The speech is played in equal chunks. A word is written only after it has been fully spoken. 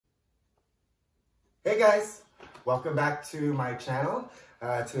Hey guys, welcome back to my channel,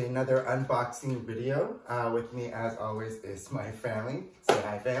 to another unboxing video. With me as always is my family. Say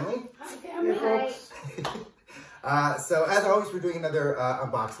hi family. Hi family. Folks. So as always we're doing another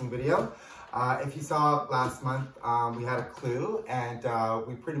unboxing video. If you saw last month, we had a clue and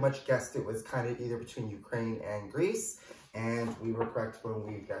we pretty much guessed it was kind of either between Ukraine and Greece, and we were correct when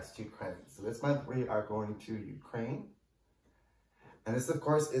we guessed Ukraine. So this month we are going to Ukraine. And this, of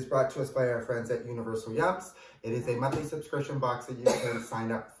course, is brought to us by our friends at Universal Yums. It is a monthly subscription box that you can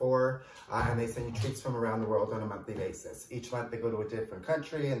sign up for, and they send you treats from around the world on a monthly basis. Each month they go to a different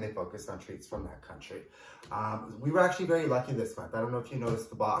country and they focus on treats from that country. We were actually very lucky this month. I don't know if you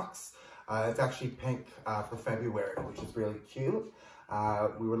noticed the box. It's actually pink for February, which is really cute.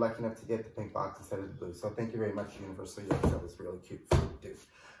 We were lucky enough to get the pink box instead of the blue. So thank you very much, Universal Yums. That was really cute for you to do.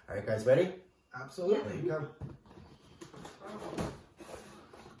 All right, guys, ready? Absolutely. There you go.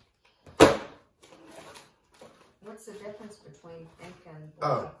 What's the difference between pink and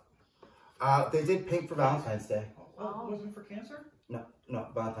blue? They did pink for Valentine's Day. Oh, it wasn't for cancer? No,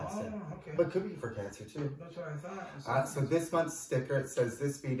 Valentine's Day. Okay. But could be for cancer too. That's what I thought. So this month's sticker, it says,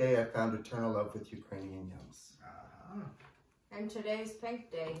 "This V-Day I found eternal love with Ukrainian Yums." And today's Pink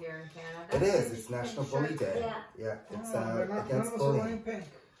Day here in Canada. It is. It's National Bully Day. Yeah. It's none against of us are bullying. wearing pink.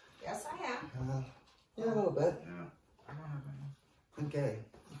 Yes, I am. Yeah, a little bit. Yeah. I don't have any. I'm gay.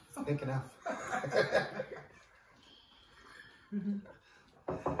 It's pink enough.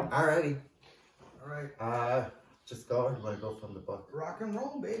 Alrighty. All right. Just go, or do you want to go from the book? Rock and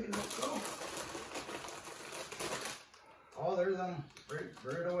roll, baby. Let's go. Oh, there's them.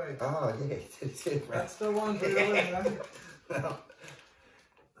 Right away. Oh, yay. That's the one right away. No.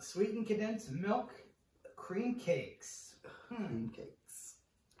 Sweetened condensed milk cream cakes. Cream cakes.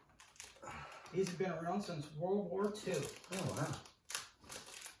 These have been around since World War II. Oh, wow.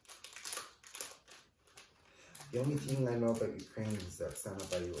 The only thing I know about Ukraine is that Sana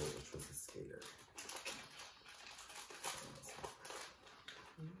Bayou, which was a skater.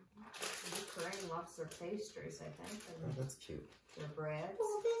 Ukraine loves their pastries, I think, Oh, and that's cute. their breads.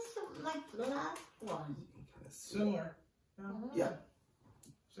 Well, this is like the last one. Kind of Similar. Yeah.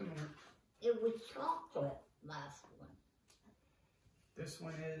 Similar. It was chocolate, last one. This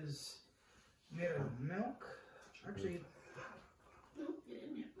one is made of milk. Actually,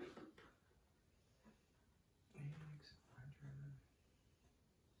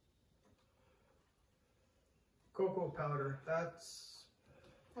 cocoa powder. That's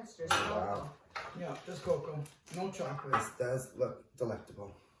Just Wow. yeah, just cocoa. No chocolate. This does look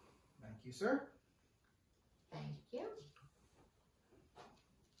delectable. Thank you, sir. Thank you.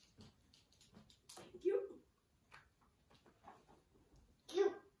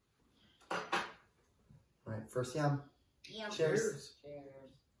 Cute. All right, first yum. Yeah. Cheers. Cheers.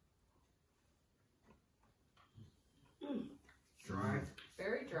 Dry.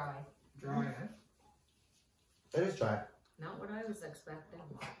 Very dry. Dry. It is dry. Not what I was expecting.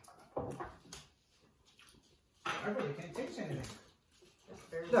 I really can't taste anything. Just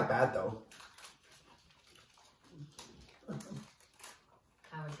very Not dry. bad though.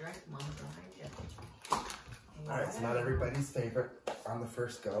 Have a drink, Mom. Behind you. All right, so not everybody's favorite on the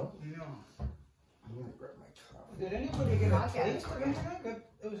first go. No. I'm gonna grab my cup. Did anybody get a Okay. taste of anything?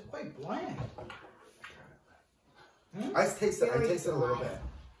 It was quite bland. I tasted a little bit.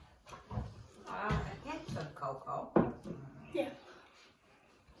 A hint of cocoa. Yeah.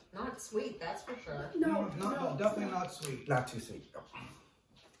 Not sweet, that's for sure. No, definitely not sweet. Not too sweet. All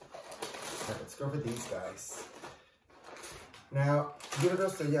right, let's go over these guys. Now,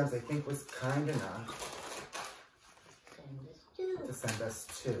 Universal Yums, I think, was kind enough Send us two. to send us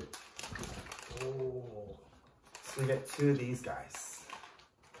two. Oh. So we get two of these guys.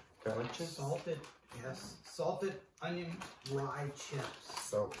 Garlic chips. Salted, yes. Salted onion rye chips.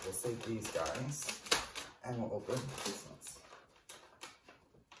 So we'll save these guys, and we'll open these ones.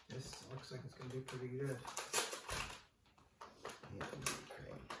 This looks like it's going to be pretty good. Yeah,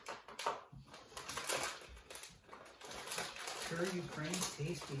 Ukraine. Pure Ukraine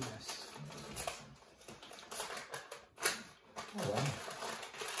tastiness. Oh, wow.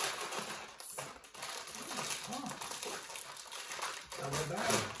 Oh. Double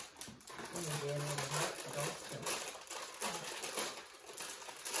bag.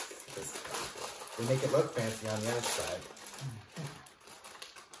 They make it look fancy on the outside.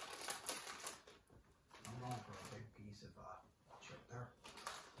 I'm going for a big piece of chip there.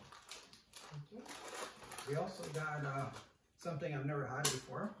 Thank you. We also got something I've never had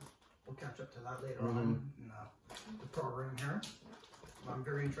before. We'll catch up to that later on in the program here. I'm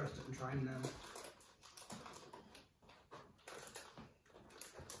very interested in trying them.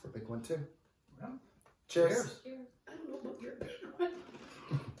 The big one too. Yeah, Cheers. I don't know about your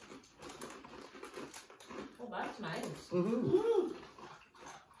Oh, that's nice. Mm-hmm.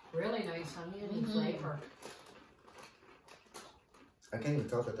 Really nice oniony flavor. I can't even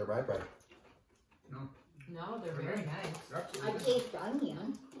tell that they're rye bread. No, they're very nice. I Absolutely. taste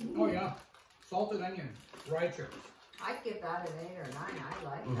onion. Oh yeah, salted onion, rye chips. I'd give that an 8 or 9. I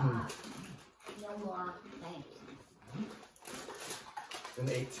like Mhm. that. No more, thanks. It's an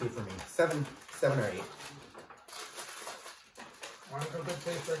 8-2 for me. 7 or 8. One good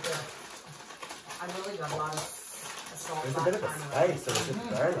taste right there. I really got a lot of salt There's a that bit of a time. spice, so it's just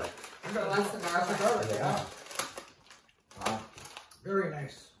garlic. You got That's the garlic. Yeah. Wow. Very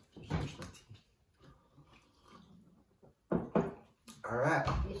nice. All right.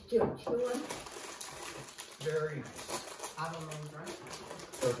 You still chewing? Very nice. I don't know, right?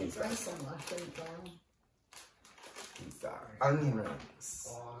 So these Drink are, some mushroom down. these are onion rings.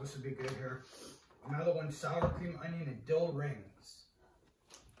 Oh, this would be good here. Another one, sour cream, onion, and dill rings.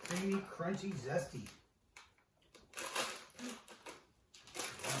 Creamy, crunchy, zesty.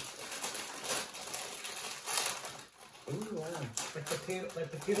 Ooh, wow. Like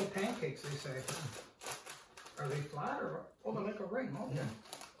potato pancakes, they say. Are they flat or oh, they're like a ring? Oh, yeah.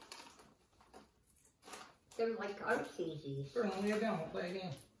 They're like our CZs. Sure, let me get down. We'll play a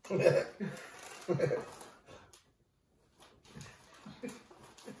game.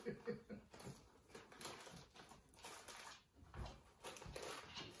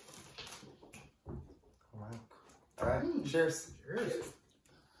 All right. Cheers. Cheers.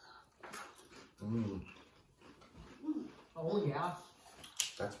 Mm, Oh, yeah.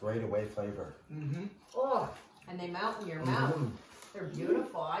 that's right away flavor. Mm-hmm. Oh, and they melt in your mouth. Mhm. They're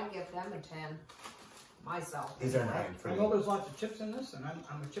beautiful. I'd give them a 10 myself. These are 9 for I me. know there's lots of chips in this, and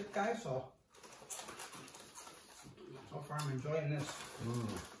I'm a chip guy, so far I'm enjoying this. Mm.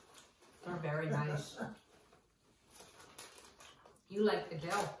 They're very nice. You like the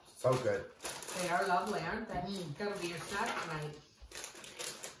dill. So good. They are lovely, aren't they? That'll be your snack tonight.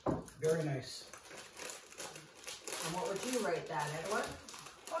 Very nice. And what would you rate that, Edward?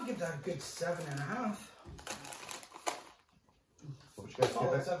 I'll give that a good 7.5. What would you guys give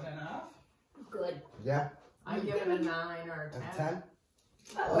Solid it? 7.5. Good. Yeah. I'd give it a 9 or a 10. A 10?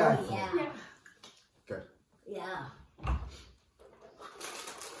 Oh, Nice. yeah. Good. Yeah.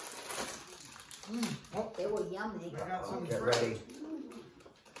 Oh, They were yummy. I got Oh, some get fruit. ready.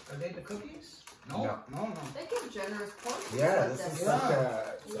 Are they the cookies? No. No. They give generous portions Yeah, with this is this. like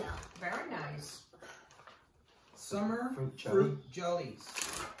a Yeah. Very nice. Summer Fruit fruit, jelly. jellies.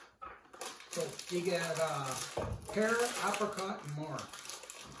 So you get pear, apricot, and more.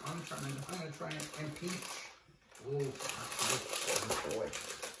 I'm gonna try and peach. Ooh, that's good. oh boy.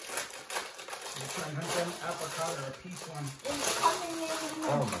 I'm try and hunt down apricot or a peach one. It's coming in.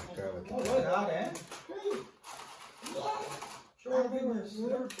 Oh my god. Oh, look at that, eh? Yeah. Sure, viewers.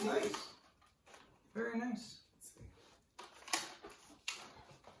 They're nice. Very nice. Let's see.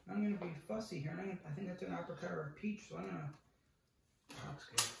 I'm gonna be fussy here. I think that's an apricot or a peach, so I'm gonna. That's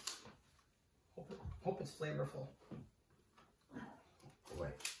good. Hope it's flavorful. Boy.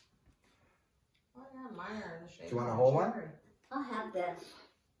 Oh yeah, mine are in the shape. Do you want a of whole one? cherry. I'll have this.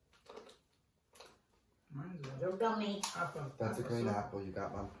 Mine's a They're gummy. apple. That's a green cider. apple you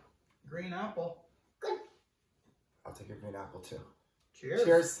got, Mom. Green apple. I'll take your green apple too. Cheers.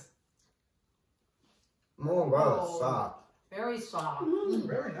 Cheers. Oh wow, Oh. soft. Very soft.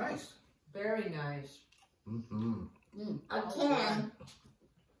 Very nice. Very nice. Mm-hmm. A Oh,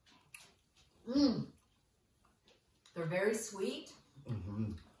 10. They're very sweet,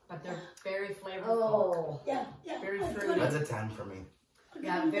 Mm-hmm. but they're very flavorful. Oh. Very fruity. That's a 10 for me.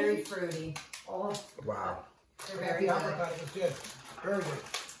 Yeah, very fruity. Oh. Wow. They're The very good. apricot was good. Very good.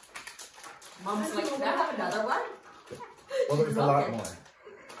 Mom's like, can I have another one? Well, there's a lot Okay. more.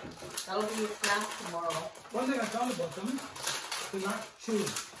 That'll be your snack tomorrow. One thing I found about them, they're not chewy.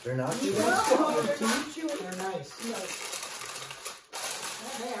 They're not They're chewy. not No, chewy. they're not chewy. They're nice. Yeah,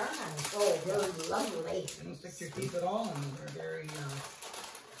 they are nice. Oh, they're lovely. They don't stick to your teeth at all, and they're very,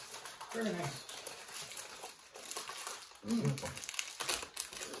 very nice.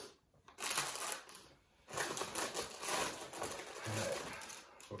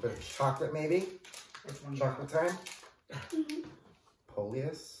 A bit of chocolate, maybe? Which one's Chocolate time?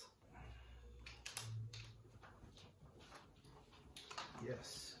 Polius.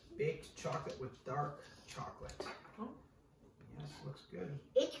 Yes. Baked chocolate with dark chocolate. Oh. Yes, looks good.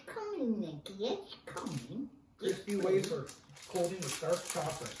 It's coming, Nikki. It's coming. Crispy wafer coating with dark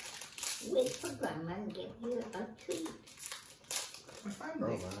chocolate. Wait for Grandma and give you a treat. I find Oh,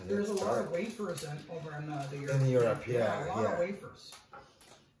 they- wow, yeah, there's a it's lot dark. of wafers over in the Europe. In Europe, A lot yeah. of wafers.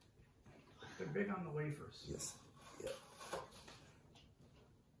 They're big on the wafers. Yes. Yeah.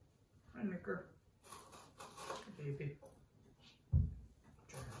 Hi, Nicker. Baby.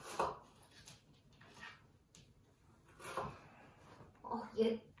 Oh,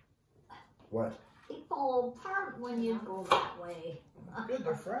 you, What? they fall apart when you go that way. Good,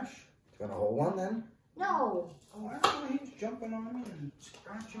 they're fresh. You want a whole one then? No. Oh, I don't know, he's jumping on me and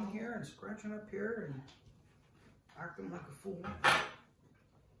scratching here and scratching up here and acting like a fool.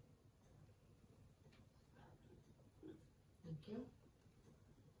 Thank you.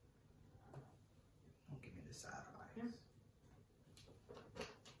 Don't give me the sad eyes. Yeah.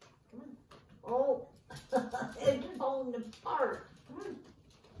 Come on. Oh, it's falling apart. Come on.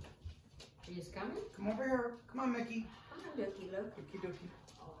 Are you coming? Come over here. Come on, Mickey. Come on, Dookie, look. Dookie dookie.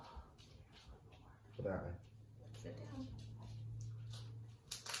 Put that way. Sit down.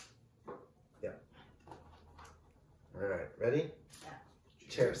 All right. Ready? Yeah.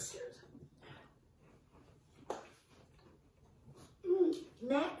 Cheers.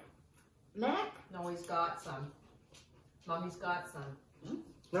 Mac? Mac? No, he's got some. Mommy's got some.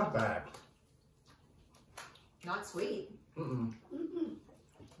 Not bad. Not sweet. Mm-mm.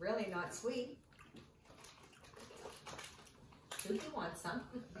 Really not sweet. Dookie wants some.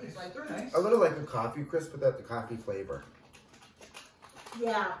 He's like, They're nice. A little like a coffee crisp without the coffee flavor.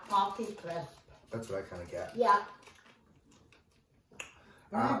 Yeah, coffee crisp. That's what I kind of get. Yeah.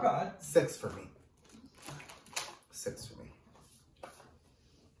 They're not bad. 6 for me. 6 for me.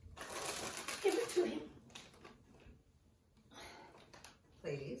 Give it to him,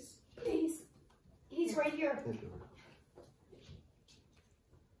 please. please. He's right here.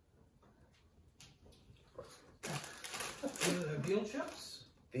 These are the veal chips.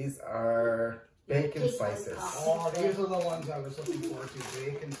 These are bacon Bacon slices. coffee. Oh, these are the ones I was looking forward to.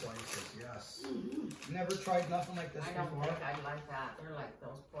 Bacon slices, yes. Never tried nothing like this I don't before. think I'd like that. They're like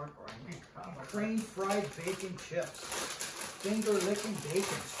those pork rinds. probably. Crane fried bacon chips. Finger licking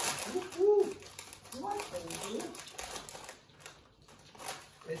bacon. Woo-hoo. What, baby?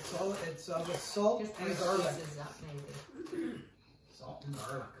 It's with salt Just and break garlic. pieces up, maybe. Salt and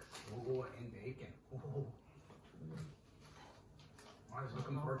garlic. Oh, and bacon. Oh. I was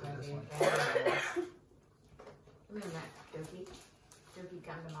looking forward to this one. Come in, that Dookie. Dookie,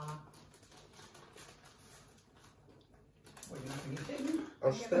 come to Mama. What, you're not going to eat it?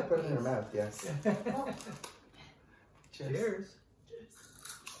 Oh, she's gonna put it in her mouth, yes. Cheers.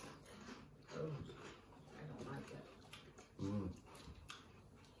 Oh, I don't like it. Mm.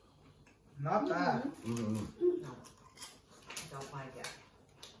 Not bad. Mm. No, I don't like it.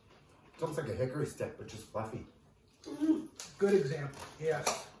 It's almost like a hickory stick, but just fluffy. Good example.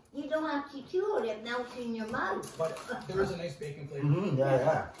 Yes. You don't have to chew it, it melts in your mouth. But there is a nice bacon flavor. Mm-hmm.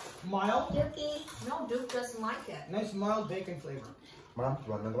 Yeah. Mild. Dookie, No, Duke doesn't like it. Nice mild bacon flavor. Mom, do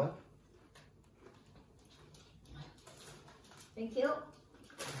you want another one? thank you.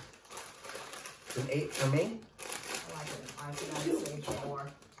 An 8 for me. I think I'd say 4.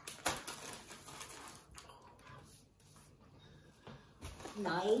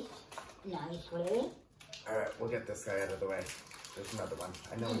 Nice, nicely. All right, we'll get this guy out of the way. There's another one.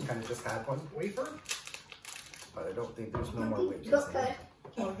 I know we kind of just had one, Wafer? but I don't think there's no more Mickey wafers took in it. here.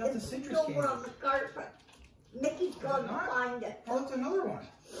 Oh, I got the citrus Over candy. on the carpet. Mickey's gonna not? find it. Oh, that's another one.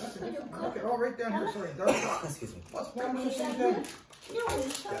 That's a I different don't one. Okay, oh, right down here. Sorry, dark. Excuse me. Let's put them on the Is same that thing. it? No, he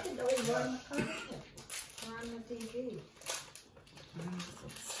took it over on the carpet. We're on the TV.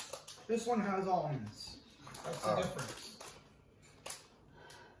 This one has almonds. That's the Oh. difference.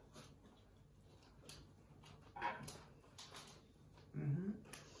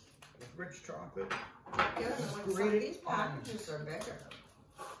 With rich chocolate. Yeah, when some of these packages are bigger.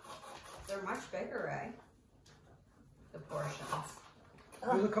 They're much bigger, eh? The portions.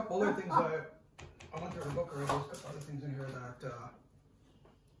 There's a couple other things I went through the book already. There's a couple other things in here that they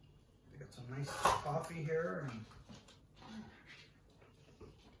got some nice coffee here and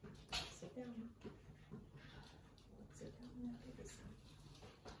Sit down. Sit down and take a sip.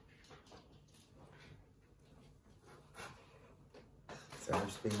 So I'm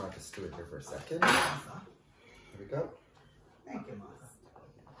just being Martha Stewart here for a second. Martha. Here we go. Thank you, Martha.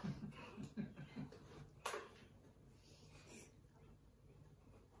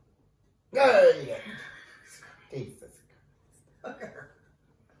 Hey! Jesus. Totally.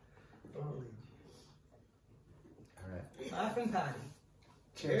 All right. Laughing Patty.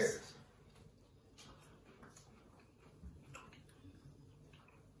 Cheers.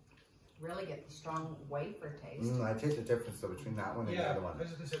 Really get the strong wafer taste. I taste the difference though between that one and the Yeah, other one. I was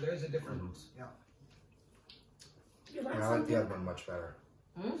just gonna say there's a difference. Yeah. You want And I like the something? other one much better.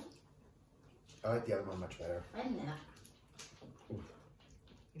 Hmm? I like the other one much better. I'm not.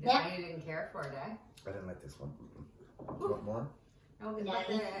 You didn't care for it, eh? I didn't like this one. You want more? No, but Nice,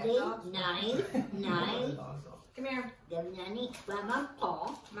 the nice, nice. Come here. Them nanny, Grandma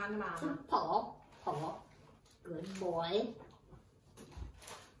Paul, Mama. Paul. Good boy.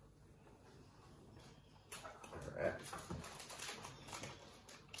 Alright.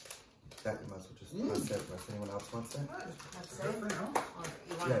 That you might as well just toss it unless anyone else wants it. That's That's it. it. Oh,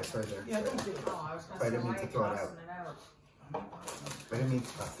 you want Yeah, it's right there. Yeah, don't do it. Oh, I was I gonna say, didn't mean why to are you throw it tossing it out? I didn't mean to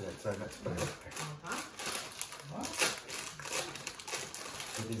toss it, so I meant to put it up there. Uh-huh. What?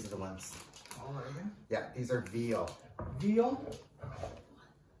 So these are the ones. All right, again. Yeah, these are veal. Veal.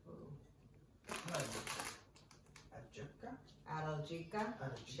 Adjika. Adalgika.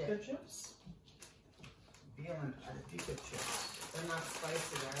 Adjika chips. Veal and adjika chips. They're not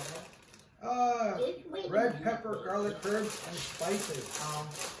spicy, are they? Wait a Red minute. pepper, garlic herbs, and spices. Oh,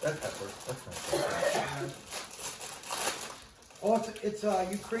 Red pepper. That's nice. Oh, it's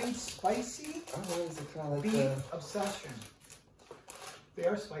Ukraine spicy Oh, is it kind of like beef the... obsession. They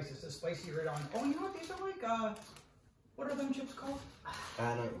are spices. The spicy right on. Oh, you know what? These are like what are them chips called?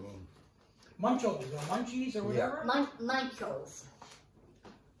 I know what you mean. Munchos or munchies or whatever. Munchos.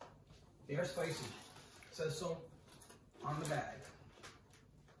 They are spicy. It says so on the bag.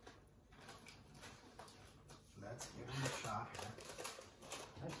 Let's give them a shot here.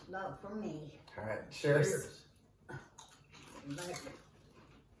 That's not for me. Alright, cheers.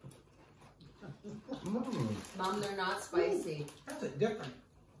 Mom, they're not spicy. That's a different.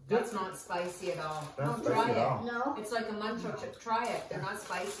 That's not spicy at all. Not No, spicy try at it. all. No. It's like a muncho chip. Try it. They're not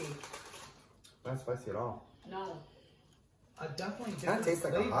spicy. Not spicy at all. No. A definitely Kind different of tastes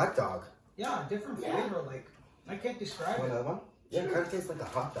like flavor. a hot dog. Yeah, different Yeah. flavor. Like I can't describe Want it. another one? Yeah, Sure. it kind of tastes like a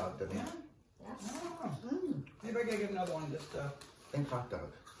hot dog to me. Yeah. Yes. Oh, Mm. maybe I gotta get another one. Just Think hot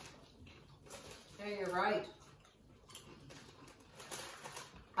dog. Yeah, you're right.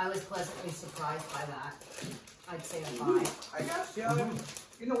 I was pleasantly surprised by that. I'd say a 5. I guess. Yeah.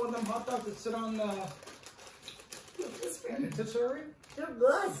 You know one of them hot dogs that sit on rotisserie? They're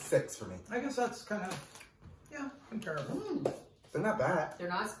good. 6 for me. I guess that's kind of comparable. Mm. They're not bad. They're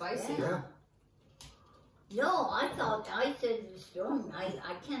not spicy. Yeah. No, I said to the storm, I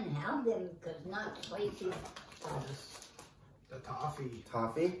can't have them because not spicy. Just the toffee.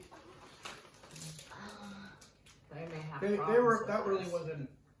 Toffee. They may have They problems were. with That really this. wasn't.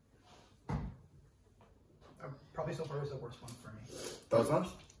 Probably so far was the worst one for me. Those ones?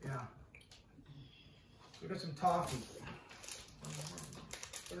 Yeah. We got some toffee.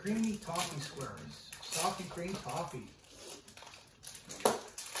 Creamy toffee squares. Soft and cream toffee.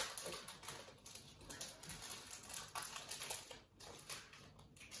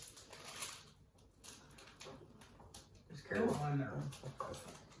 There's caramel on there.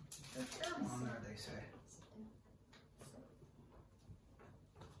 There's caramel on there, they say.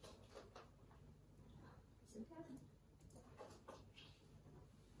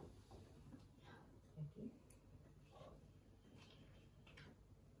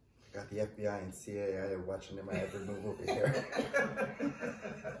 Got the FBI and CIA watching my every move over here.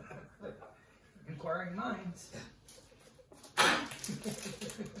 Inquiring minds.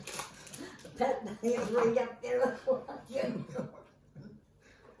 Pet is right up there.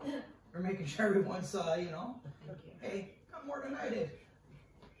 We're making sure everyone's, you know, Thank you. hey, got more than I did.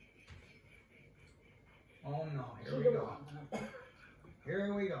 Oh no, here we go.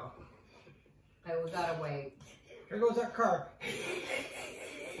 Here we go. Okay, we gotta wait. Here goes that car.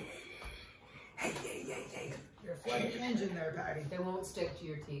 You're flooding the engine there, Patty. They won't stick to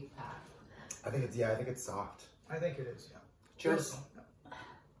your teeth, Pat. I think it's soft. I think it is, yeah. Cheers.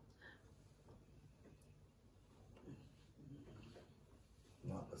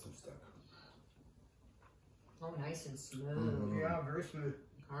 No, it wasn't stuck. Oh, nice and smooth. Mhm. Yeah, very smooth.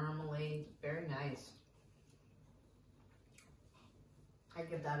 Caramely. Very nice. I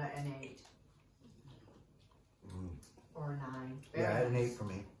give that an 8. Mm. Or a 9. Very Yeah, an nice. 8 for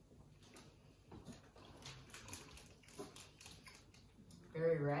me.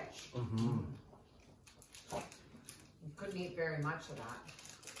 Very rich. Mm-hmm. You couldn't eat very much of that.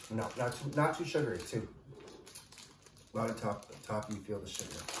 No, not too sugary too. A lot of top you feel the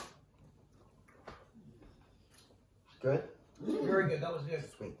sugar. Good? Very good, that was good.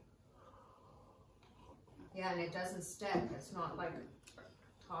 Sweet. Yeah, and it doesn't stick. It's not like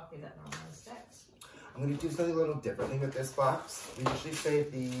toffee that normally sticks. I'm gonna do something a little differently with this box. We usually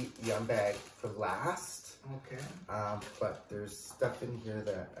save the Yum bag for last, Okay. but there's stuff in here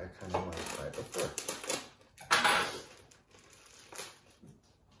that I kind of want to try before.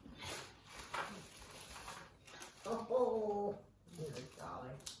 Oh, Good golly.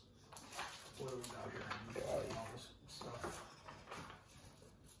 What do we got here? All this stuff.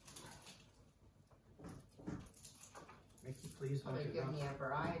 please Well, don't they're do giving that. you a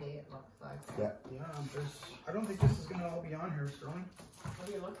variety, it looks like. Yeah. Yeah, I don't think this is gonna all be on here, Sterling. What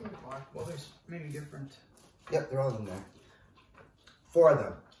are you looking for? Well, there's many different. Yep, they're all in there. 4 of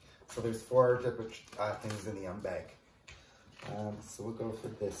them. So there's 4 different things in the bag. So we'll go for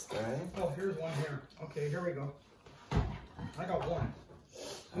this guy. Oh, here's one here. Okay, here we go. I got one.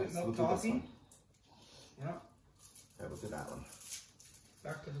 Sweet So milk we'll do this toffee. one. Yeah, Yeah, we'll do that one.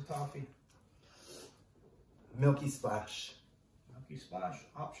 back to the toffee. Milky Splash. Milky Splash,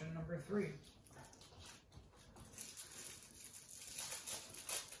 option number 3.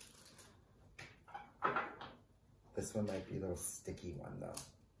 This one might be a little sticky one though.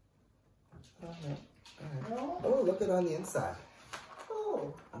 Oh, no. All right. No. Oh, look at it on the inside.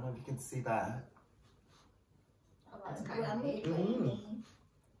 Oh, I don't know if you can see that. Oh, that's a kind of gummy neat. cleaning.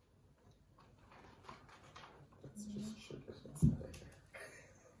 Let's just sugar inside of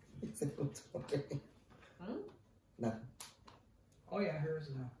here. It's a little toy. Hmm? Nothing. Oh yeah, here's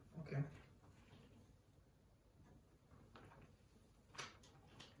the. Okay.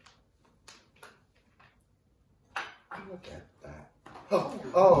 Look at that.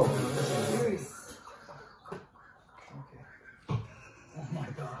 Oh, Nice. Okay. Oh my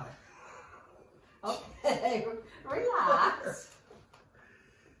God. Okay, relax.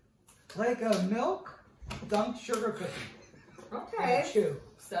 Like a milk dunked sugar cookie. Okay, Chew.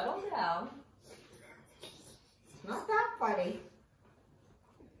 settle down. It's not that funny.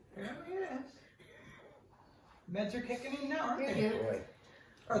 Here it is. Meds are kicking in now, aren't they? Here, boy.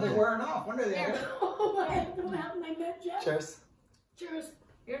 Are they wearing off? When are they? Here. Oh, I don't have my meds yet. Cheers. Cheers.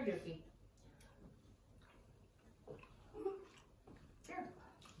 Here, Dookie. Here.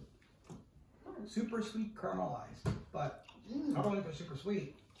 Super sweet caramelized, but Mm. I don't think they're super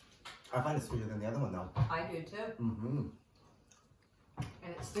sweet. I find it sweeter than the other one though. I do too. Mm-hmm.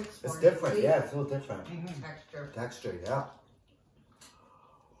 And it sticks It's more different. sweet Yeah, it's a little different. Mm-hmm. texture. Texture, yeah.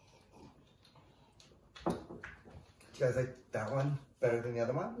 Do you guys like that one better than the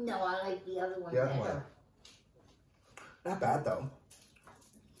other one? No, I like the other one The other better. one. Not bad though.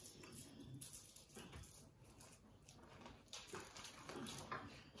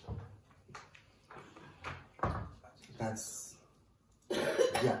 That's,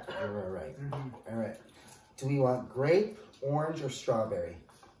 yeah, you're right. Mm-hmm. All right. Do we want grape, orange, or strawberry?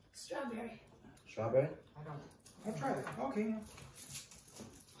 Strawberry. Strawberry? I don't. I'll try it. Okay.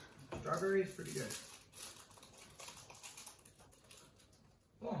 Strawberry is pretty good.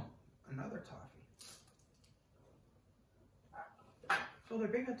 Oh, another toffee. So they're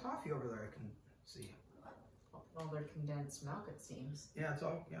big a toffee over there, I can see. Well, they're condensed milk, it seems. Yeah, it's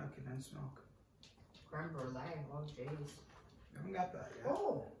all, yeah, condensed milk. Creme brulee. Oh, jeez. Haven't got that yet.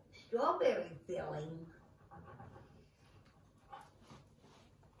 Oh, strawberry filling.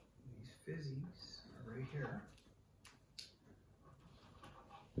 These fizzies are right here.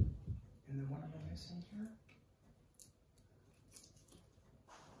 And then what am I missing here?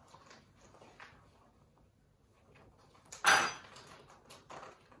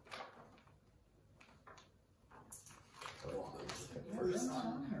 Where's that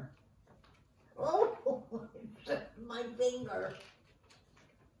on here? Oh, my finger.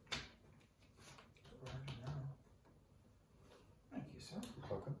 Thank you, sir.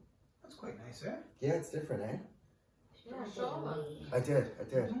 Welcome. That's quite nice, eh? Yeah, it's different, eh? Yeah, show them. I did.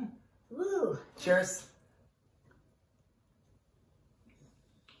 Woo. Cheers.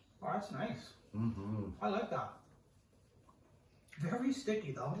 Oh, that's nice. Mm-hmm. I like that. Very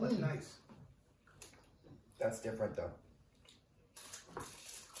sticky though, but nice. That's different though.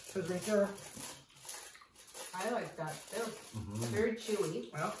 Because right there, I like that too. Mm-hmm. Very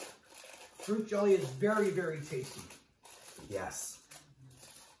chewy. well, fruit jelly is very, very tasty. Yes.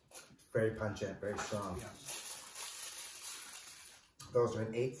 Very pungent, very strong. Yeah. Those are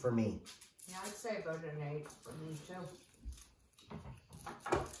an 8 for me. Yeah, I'd say about an 8 for me too.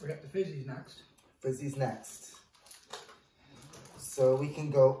 We got the fizzies next. Fizzy's next. So we can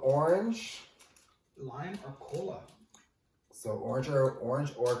go orange. Lime or cola? So orange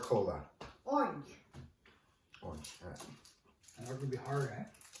or cola. Orange. Orange, all right. And that would be hard, eh?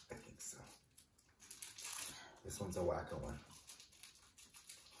 I think so. This one's a wacko one.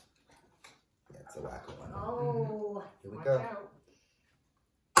 Yeah, it's a wacko one. Oh. Here we Watch go. out.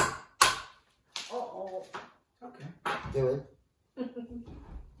 Uh-oh. Okay. Do it.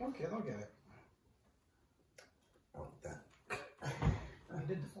 Okay, they'll get it. Oh, that. You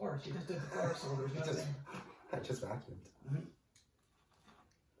did the floor. She just did the floor, so there's nothing. I just vacuumed.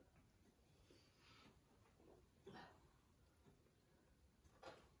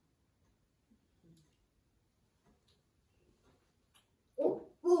 Oh,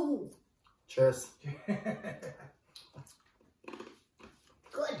 ooh. Cheers.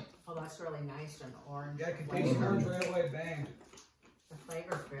 that's really nice and orange. Yeah, I can taste the orange right away, bang. The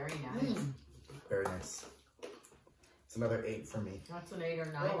flavor's very nice. Very nice. It's another 8 for me. That's an 8 or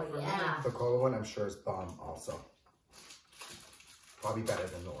 9 Oh, for yeah. The cola one, I'm sure, is bomb also. Probably better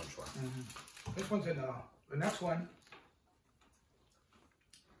than the orange one. This one's in the next one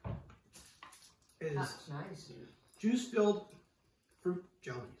is That's nice. juice-filled fruit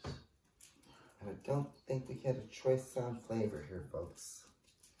jellies. And I don't think we get a choice on flavor here, folks.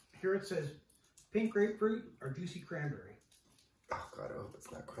 Here it says pink grapefruit or juicy cranberry. Oh God, I hope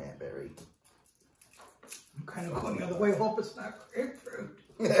it's not cranberry. I'm kind of going the other way. Hope it's not grapefruit.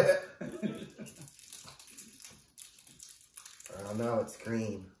 I don't know, it's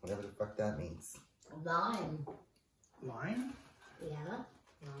green. Whatever the fuck that means. Lime. Lime? Yeah.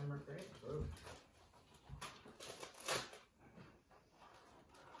 Lime or grapefruit.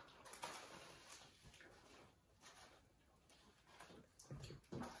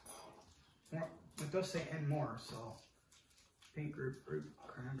 Well, it does say and more, so pink grapefruit,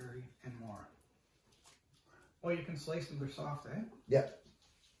 cranberry, and more. Oh, you can slice them. They're soft, eh? Yep.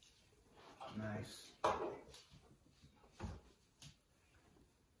 Nice.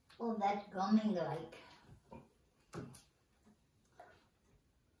 Oh, that's gummy like.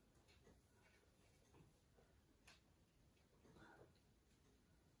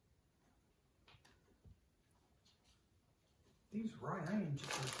 These raw onions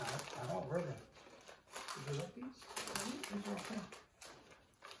are all worth it. Did you like these? These are okay.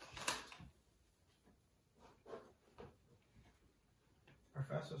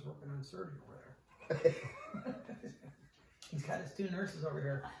 Professor's working on surgery over there. He's got his 2 nurses over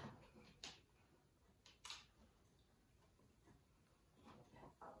here.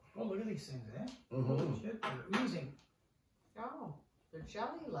 Oh, look at these things, eh? Holy shit, they're oozing. Oh, they're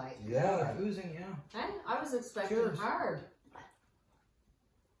jelly-like. Yeah. They're oozing, yeah. Eh? I was expecting Cheers. hard.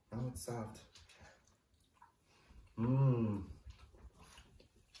 Oh, it's soft. Mmm.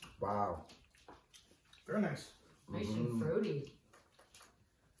 Wow. Very nice. Nice and fruity.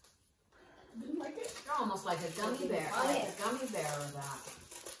 You like it? They're almost like a gummy bear. Oh, Like yeah. a gummy bear or that.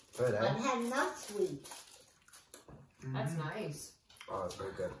 Good, eh? I've had nut sweet. That's nice. Oh, it's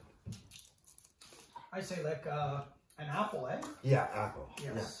very good. I say like an apple, eh? Yeah, apple.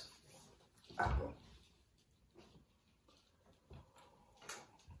 Yes. Yeah, apple.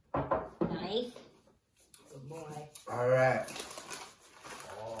 Nice. Good boy. All right.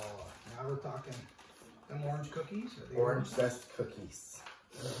 Oh, now we're talking. Them orange cookies? Are they Orange zest cookies.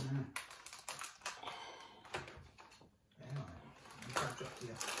 Mhm. Hang on. Let me catch up to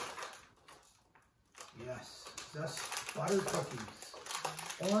you. Yes. Zest butter cookies.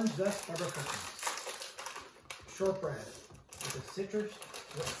 Orange zest butter cookies. Shortbread with a citrus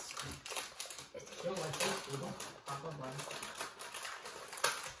twist. It's delicious, people. Probably.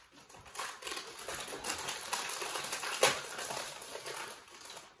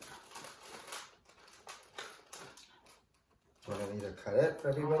 Do I need to cut it for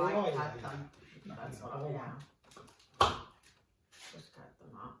everybody? Oh, I Oh, cut yeah, them. yeah. That's Not all, gonna yeah. hold on. Just cut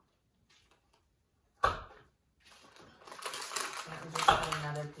them up. Let me just put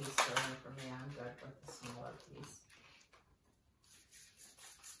another piece in for me. I'm good with the smaller piece.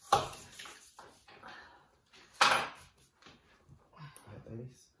 Right,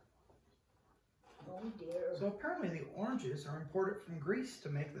 ladies? Oh dear. So apparently the oranges are imported from Greece to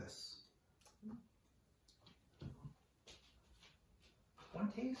make this. One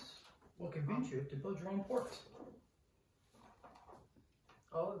taste will convince you to build your own port.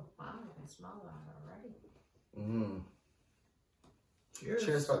 Oh, wow, I can smell that already. Mmm. Cheers.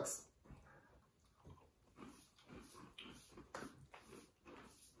 Cheers, folks.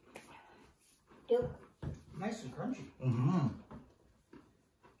 Yep. Nice and crunchy. Mm-hmm.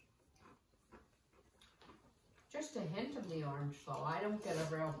 Just a hint of the orange, though. I don't get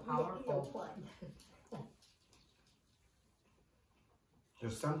a real powerful.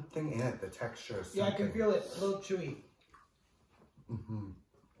 There's something in it, the texture is Yeah, I something. can feel it. A little chewy. Mm-hmm.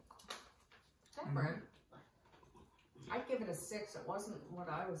 Different. I'd give it a 6. It wasn't what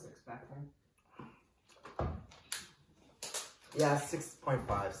I was expecting. Yeah,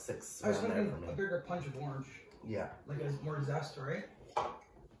 6.5, 6 I was around there thinking for me. a bigger punch of orange. Yeah. Like a more zest, right?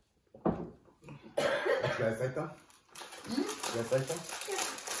 You guys like them? You guys like them? Yeah.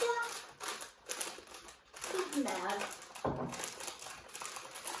 Isn't bad.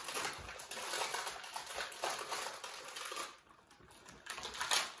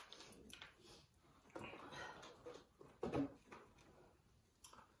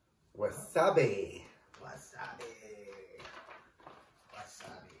 Wasabi. Wasabi.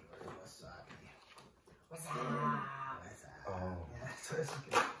 Wasabi. Where's wasabi? What's that? Wasabi. Oh. Yeah, that's what I was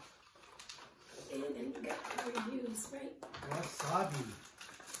thinking. And then you got reviews, right? Wasabi.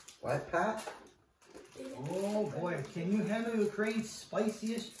 What, Pat? Oh boy, can you handle Ukraine's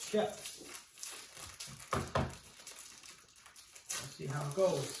spiciest chips? Let's see how it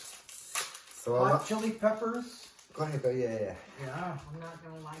goes. So Hot chili peppers. go ahead, go, yeah. Yeah. I'm not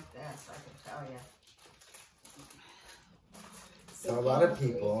gonna like this, I can tell you. So a lot of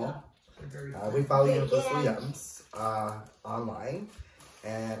people, we follow Universal Yums online,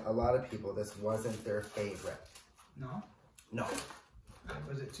 and a lot of people, this wasn't their favorite. No? No.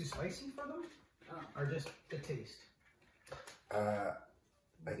 Was it too spicy for them? Or just the taste? I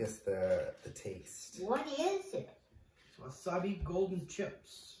guess the taste. What is it? Wasabi golden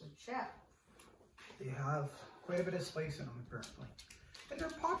chips. The chip. They have quite a bit of spice in them, apparently. And they're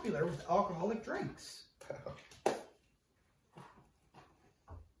popular with alcoholic drinks.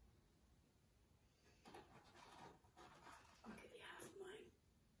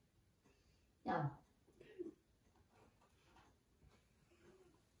 No.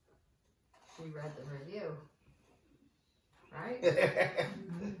 She read the review. Right?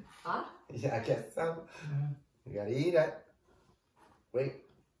 Huh? Yeah, I guess so. Mhm. You gotta eat it. Wait.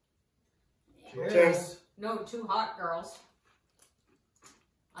 Cheers. No, too hot, girls.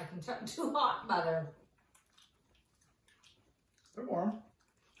 I can tell, too hot, mother. They're warm.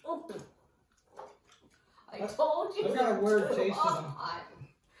 Oh. I told you I've got a they're weird too taste to them. hot.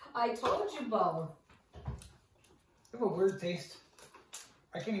 I told you both. They have a weird taste.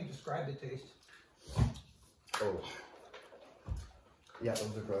 I can't even describe the taste. Oh. Yeah,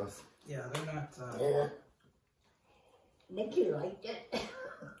 those are gross. Yeah, they're not. Nikki liked it.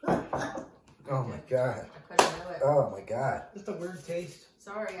 Oh my god. I couldn't do it. Oh my god. Just a weird taste.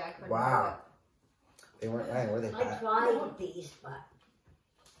 Sorry, I couldn't Wow. They weren't lying, were they, I Pat? tried these, but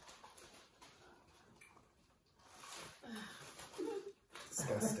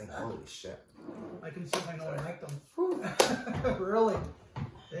Disgusting. Holy shit. I can see if I know I like them. Really?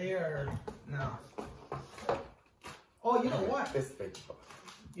 They are. No. Oh, you know what? This big.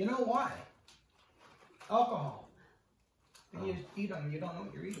 You know why? Alcohol. And you just eat them, you don't know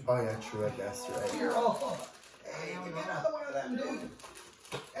what you're eating. Oh yeah, true, I guess, you're right. You're all, hey, give me another one of them, dude.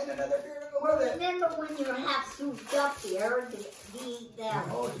 And another beer to go with it. remember when you have souped up here to eat them?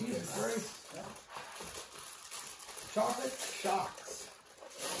 Oh, Jesus Christ. Chocolate shocks.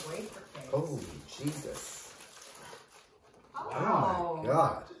 do it. Wafer cakes. Holy Jesus. Oh. Oh my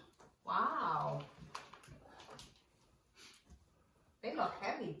god. Wow. They look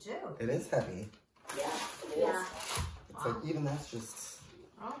heavy too. It is heavy. Yeah, it is. Yeah. It's like even that's just.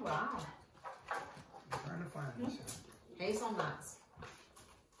 Oh wow. I'm trying to find this. Hazelnuts.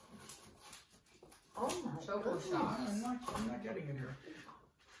 Oh my Choco goodness. shocks. I'm not getting it here.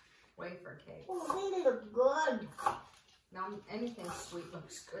 Wafer cakes. Oh, they look good. Now anything sweet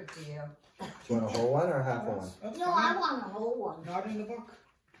looks good to you. Do you want a whole one or a half a one? That's No, fine. I want a whole one. Not in the book.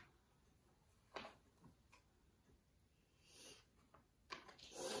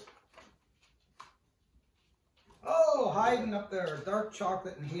 Oh, hiding up there. Dark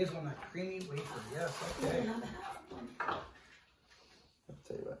chocolate and hazelnut creamy wafer. Yes, okay. Another half one. I'll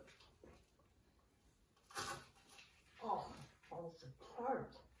tell you what. Oh, falls apart.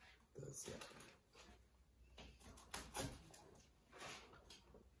 This, yeah.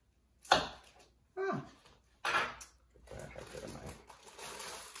 Huh. How good am I?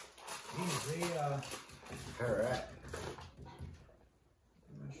 Geez, they, Alright.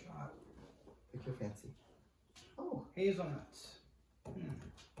 give it a shot. Pick your fancy. Oh, Hazelnuts. Thank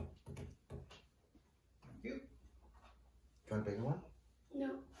you. Do you want a bigger one? No.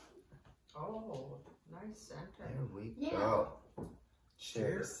 Oh, nice center. There we Yeah. go.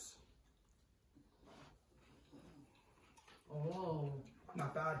 Cheers. Oh.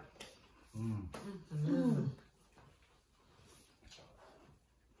 Not bad. Mm. Mm-hmm.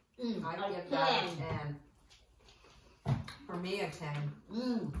 I'd a give that a 10. 10. For me, a 10.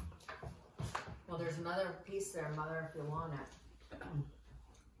 Mm. Well, there's another piece there, Mother, if you want it.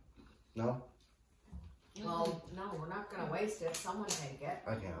 No? Well, no, we're not going to waste it. Someone take it.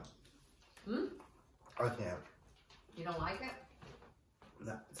 I can't. Hmm? I can't. You don't like it?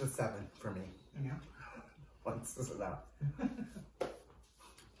 No, it's a 7 for me. Yeah. Once is enough.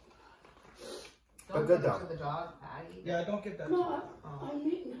 Don't good give it though. to the dog, Patty. Yeah, don't get that. No, Oh. I'm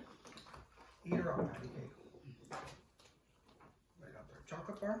eating it. Eat her up, patty cake. Right up there.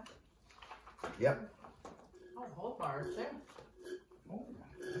 Chocolate bar? Yep. Oh, whole bars too. Oh,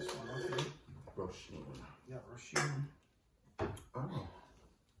 this one, okay. Roisin. Yeah, Roisin. Oh.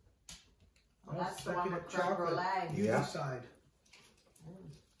 Well, that's the one with creme brulee. You Yeah. decide.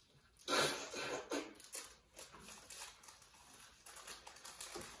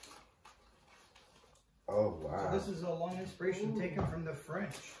 Oh, wow. So this is a long inspiration taken from the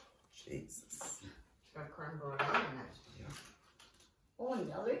French. Jesus. It's got creme brulee in it. Oh,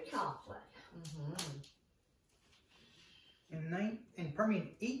 another chocolate. Mm-hmm. In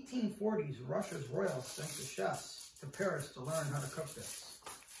 1840s, Russia's royals sent the chefs to Paris to learn how to cook this.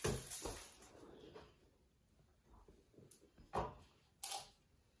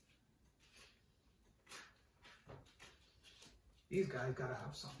 These guys gotta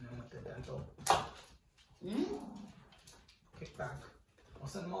have something in with the dental. Kick back. I'll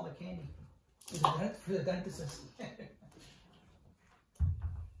send them all the candy. For the dentist.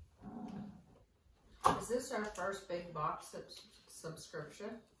 Is this our first big box subscription?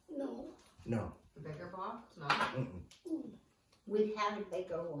 No. No. The bigger box? No. We've had a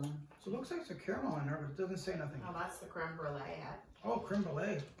bigger one. So it looks like it's a caramel in there, but it doesn't say nothing. Oh, that's the creme brulee. Oh, creme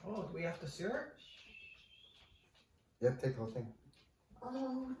brulee. Oh, do we have to sear it? Yep, take the whole thing.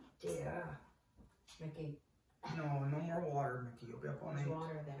 Oh, dear. Mickey, No, no more water, Mickey. You'll be up on there's 8.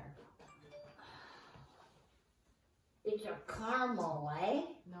 water there. It's a caramel, eh?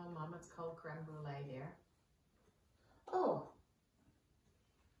 No, Mom, it's called creme brulee, dear. Oh.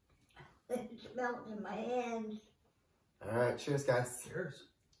 It's melting in my hands. All right, cheers, guys. Cheers.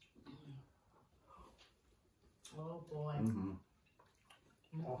 Oh, boy. Mm-hmm.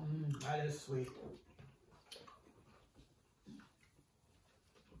 Oh, that is sweet.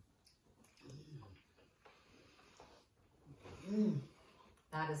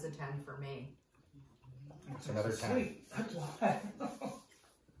 That is a 10 for me. It's another 10. Sweet. That's why.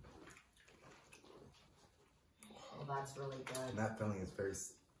 Oh, that's really good. And that filling is very,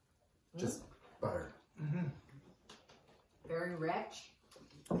 just butter. Mm-hmm. Very rich,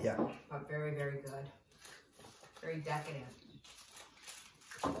 Yeah. but very, very good. Very decadent.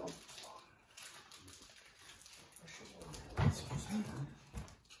 Excuse me.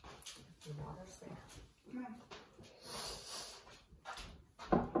 The water's there.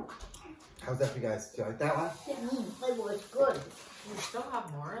 How's that for you guys? Do you like that one? It was good. You still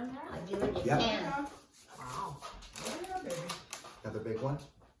have more in there? I give it a Yep. 10. Wow. Oh, yeah, baby. Another big one?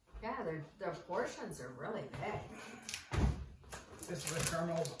 Yeah, their portions are really big. This is a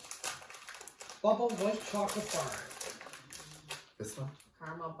caramel bubble white chocolate bar. This one?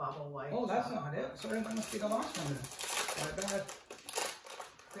 Caramel bubble white. Oh, that's not it. Sorry, that must be the last one then. My bad.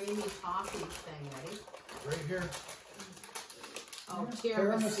 Creamy toffee thing, ready? Right here. Oh, Yeah,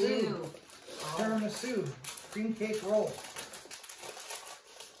 tiramisu. tiramisu. Tiramisu. Cream cake roll.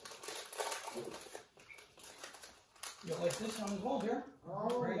 You'll like this one as well, dear.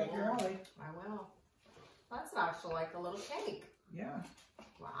 Oh, Right up your yeah. alley. I will. That's actually like a little cake. Yeah.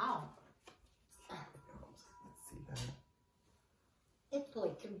 Wow. Let's see that. It's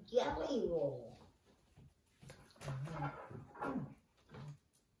like a jelly roll.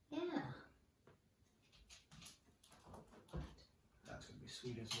 Yeah. That's going to be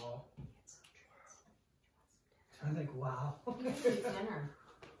sweet as well. I think, wow. He didn't eat dinner.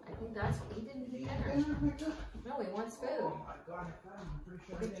 I think that's what he didn't eat dinner. No, he wants food. Oh my God, I'm pretty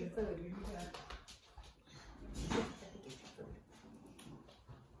sure I Get your did. food. Give me that.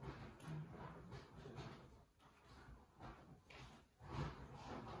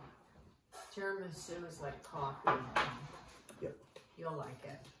 Tiramisu is like coffee. Yep. You'll like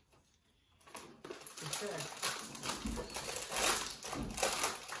it. You should.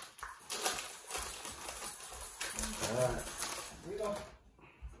 All right. Here we go.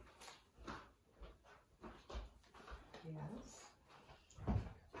 Yes.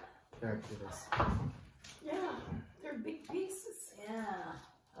 Here, do this. Yeah, they're big pieces. Yeah.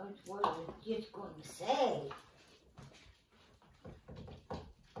 That's what I was just going to say.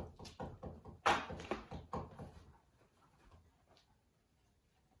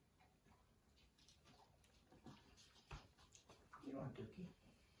 You want Dookie?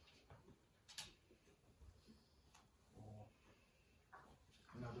 Oh.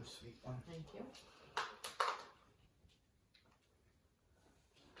 Another sweet one. Thank you.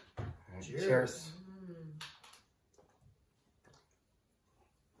 All right, Cheers. cheers.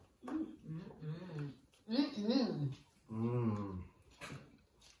 Mmm.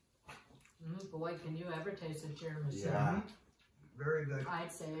 Boy, can you ever taste a tiramisu? Yeah. Very good.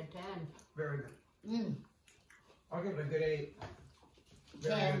 I'd say a 10. Very good. Mm. I'll give it a good 8.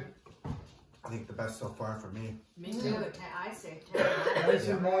 Very 10. good. I think the best so far for me. Me too, a 10. I'd say 10. Nice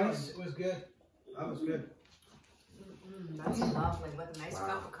and moist. It was good. That was good. That's lovely with a nice Wow.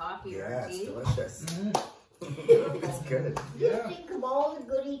 cup of coffee or Yeah, it's tea. delicious. Mm-hmm. It's good. Yeah. Think of all the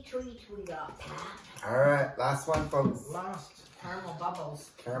goody treats we got, Pat. All right, last one, folks. Last. Caramel bubbles.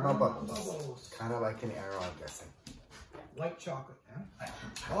 Caramel bubbles. Bubbles. Kind of like an arrow, I'm guessing. White chocolate.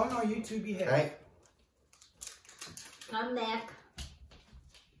 Huh? On our YouTube, behave. All right. Come back.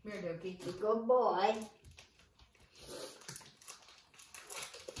 Here, Dookie. Good boy.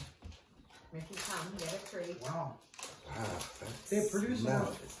 Mickey, come get a treat. Wow. Wow, They produce over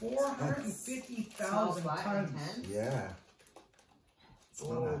smell is 450,000 Smells tons. intense. Yeah.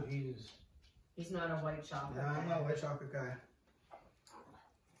 Smell Oh, that. Jesus. He's not a white chocolate. Yeah, I'm guy. not a white chocolate guy.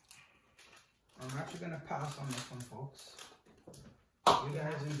 I'm actually going to pass on this one, folks. You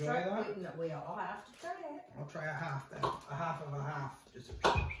guys enjoy Try- that? We all have to try it. I'll try a half then. A half of a half. Just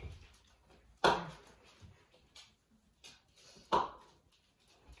a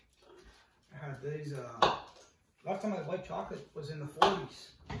I had these, last time I had white chocolate was in the 40s.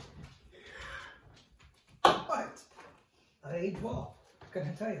 But, at age 12, can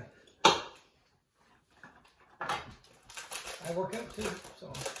I tell you? I work out too,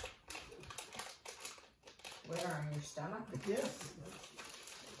 so. Where on your stomach? Yes.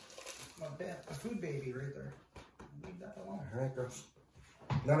 A food baby right there. Leave that alone. All right, girls.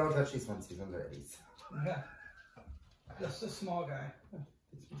 No, don't touch these ones. These ones are Eddie's. Yeah. Just a small guy.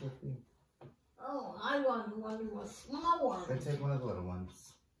 These ones are for you. Oh, I want one of the small Then ones. take one of the little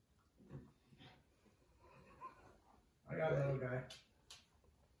ones. I got a little guy.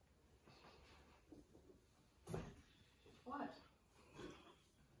 What?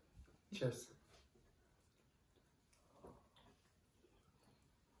 Cheers.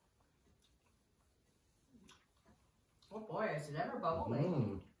 Oh boy, is it ever bubbly?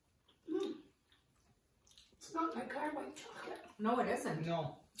 Mm. It's not like our white chocolate. No, it isn't.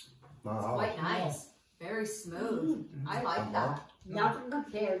 No. It's quite nice. Very smooth. I like that. Nothing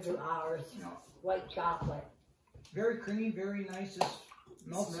compared to ours. No. White chocolate. Very creamy, very nice. Just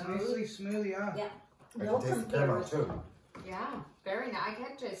melts Smooth. nicely, smooth, yeah. Yeah. I No can taste the caramel comparison. too. Yeah, very nice. I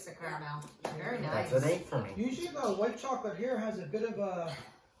can taste the caramel. Very That's nice. an 8 for me. Usually the white chocolate here has a bit of a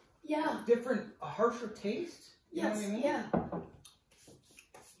Yeah. different, a harsher taste. You know Yes. what I mean? Yeah.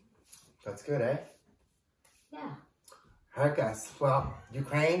 That's good, eh? Yeah. All right, guys. Well,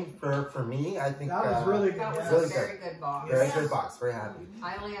 Ukraine for me, I think That was really good. That was Yeah. Really a very good box. very Yes. good box. Very happy.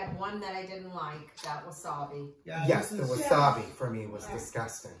 I only had one that I didn't like. That wasabi. Yeah, Yes, this the is- wasabi for me was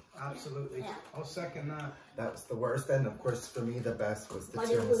disgusting. Absolutely. Yeah. I'll second that. That was the worst, and of course for me the best was the But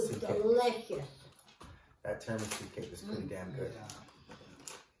it was tiramisu cake. delicious. That tiramisu cake was pretty damn good. Yeah.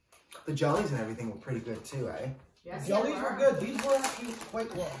 The jellies and everything were pretty good too, eh? Yes, Jellies they were good. These were actually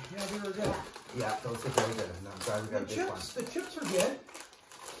quite well. Yeah, they were good. Yeah, those were very good. And I'm glad we got a big one. The chips were good.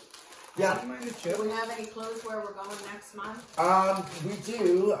 Yeah. I mind the Do chips. we have any clues where we're going next month? We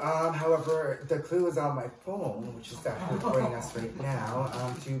do. However, the clue is on my phone, which is actually recording us right now.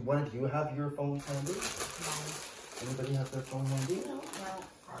 Do one of you have your phone handy? Anybody have their phone handy? No.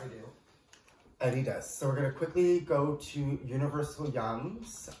 I do. Eddie does. So we're gonna quickly go to Universal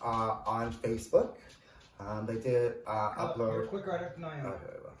Yums on Facebook. They did You're upload. quick right up to 9.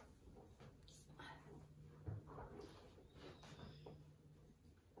 Okay, well.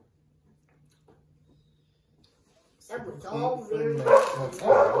 That was all very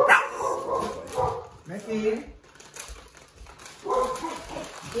Mickey.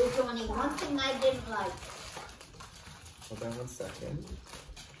 There's only one thing I didn't like. Hold on one second.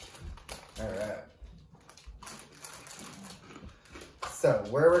 All right. So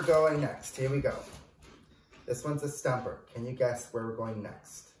where we're going next? Here we go. This one's a stumper. Can you guess where we're going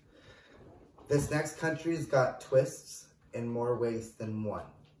next? This next country's got twists in more ways than one.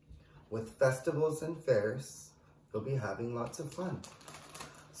 With festivals and fairs, you'll be having lots of fun.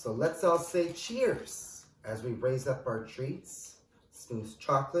 So let's all say cheers as we raise up our treats. Smooth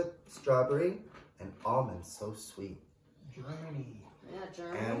chocolate, strawberry, and almonds so sweet. Germany. Yeah, And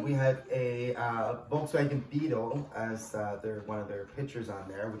Germany. we have a Volkswagen Beetle as one of their pictures on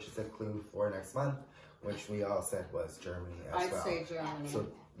there, which is a clue for next month, which we all said was Germany as I'd well. say Germany. So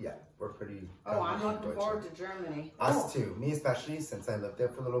yeah, we're pretty. Oh, I'm confident looking Deutsche. forward to Germany. Us too, me especially, since I lived there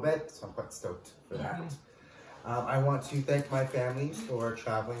for a little bit, so I'm quite stoked for that. I want to thank my family for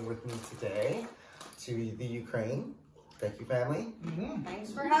traveling with me today to the Ukraine. Thank you, family.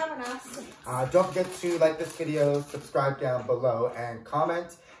 Thanks for having us. Don't forget to like this video, subscribe down below, and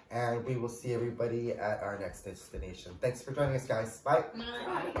comment. And we will see everybody at our next destination. Thanks for joining us, guys. Bye.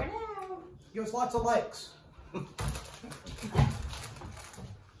 Bye for now. Give us lots of likes.